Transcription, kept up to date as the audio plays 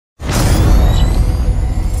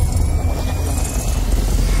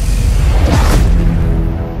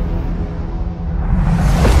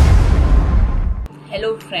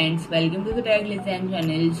friends, welcome to the Tech Listen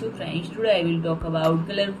channel. So friends, today I will talk about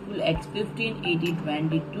colorful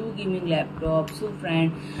X15-AT gaming laptop. So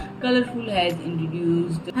friend, Colorful has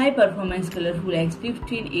introduced high performance colorful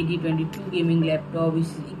X15-AT gaming laptop which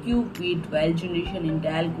is equipped with 12th generation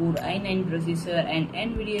Intel Core i9 processor and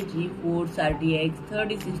NVIDIA GeForce RTX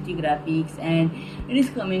 3060 graphics, and it is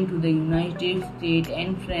coming to the United States.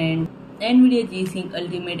 And friend, NVIDIA G-Sync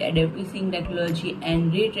Ultimate Adaptive Sync technology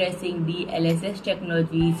and Ray Tracing DLSS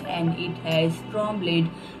technologies, and it has Thunderbolt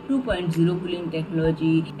 2.0 cooling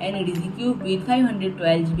technology, and it is equipped with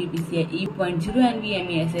 512 GB PCIe 0.0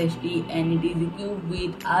 NVMe SSD, and it is equipped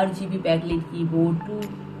with RGB backlit keyboard,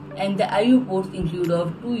 and the I/O ports include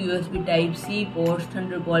of 2 USB Type-C ports,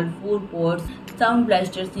 Thunderbolt 4 ports, Sound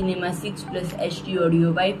Blaster Cinema 6 Plus HD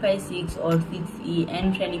audio, Wi-Fi 6 or 6E.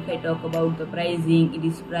 And friend, if I talk about the pricing, it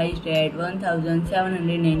is priced at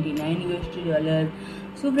 $1,799.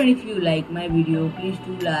 So friend, if you like my video, please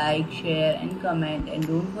do like, share and comment, and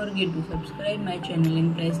don't forget to subscribe my channel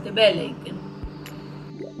and press the bell icon.